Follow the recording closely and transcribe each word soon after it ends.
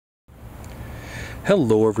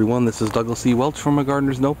Hello everyone, this is Douglas E. Welch from A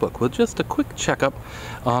Gardener's Notebook with just a quick checkup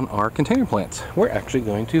on our container plants. We're actually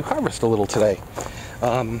going to harvest a little today.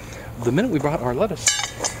 The minute we brought our lettuce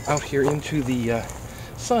out here into the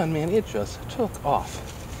sun, man, it just took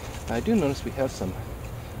off. I do notice we have some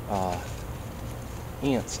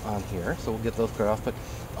ants on here, so we'll get those cleared off, but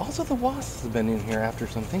also the wasps have been in here after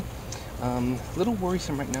something. A little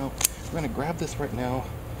worrisome right now. We're going to grab this right now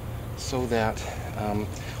so that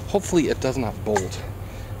hopefully it does not bolt,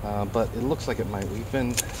 but it looks like it might. We've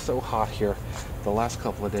been so hot here the last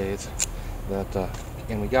couple of days that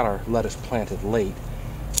and we got our lettuce planted late,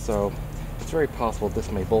 so it's very possible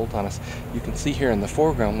this may bolt on us. You can see here in the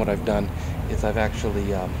foreground what I've done is I've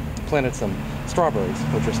actually planted some strawberries,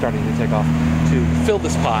 which are starting to take off, to fill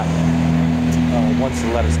this pot once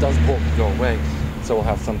the lettuce does bolt and go away, so we'll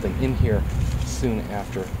have something in here soon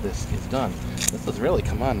after this is done. This has really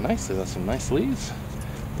come on nicely. That's some nice leaves.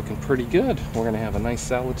 Looking pretty good. We're going to have a nice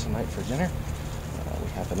salad tonight for dinner. We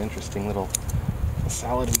have an interesting little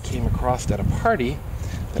salad we came across at a party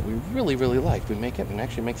that we really liked. We make it, and it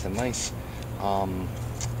actually makes a nice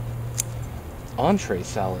entree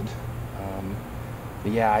salad.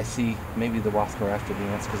 But yeah, I see maybe the wasps are after the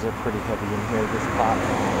ants because they're pretty heavy in here, this pot.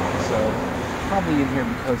 So probably in here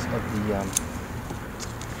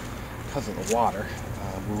because of the water.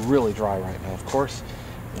 We're really dry right now, of course,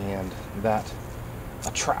 and that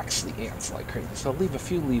attracts the ants like crazy. So I'll leave a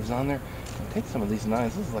few leaves on there and take some of these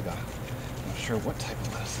knives. This is like I'm not sure what type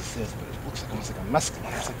of lettuce this is, but it looks like almost like a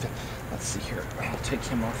mesclun or something. Let's see here. I'll take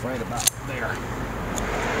him off right about there.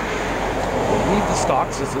 We'll leave the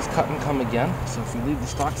stalks. This is cut and come again, so if we leave the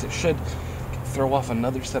stalks, it should throw off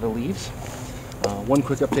another set of leaves. One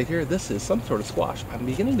quick update here. This is some sort of squash. I'm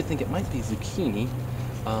beginning to think it might be zucchini,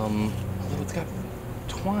 although it's got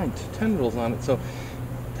twined tendrils on it, so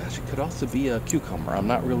gosh, it could also be a cucumber. I'm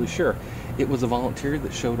not really sure. It was a volunteer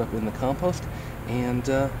that showed up in the compost, and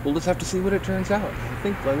we'll just have to see what it turns out. I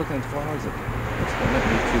think by looking at the flowers, it might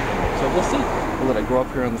be a cucumber. So we'll see. We'll let it grow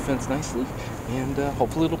up here on the fence nicely, and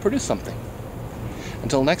hopefully it'll produce something.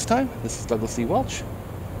 Until next time, this is Douglas E. Welch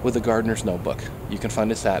with A Gardener's Notebook. You can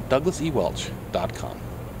find us at douglasewelch.com.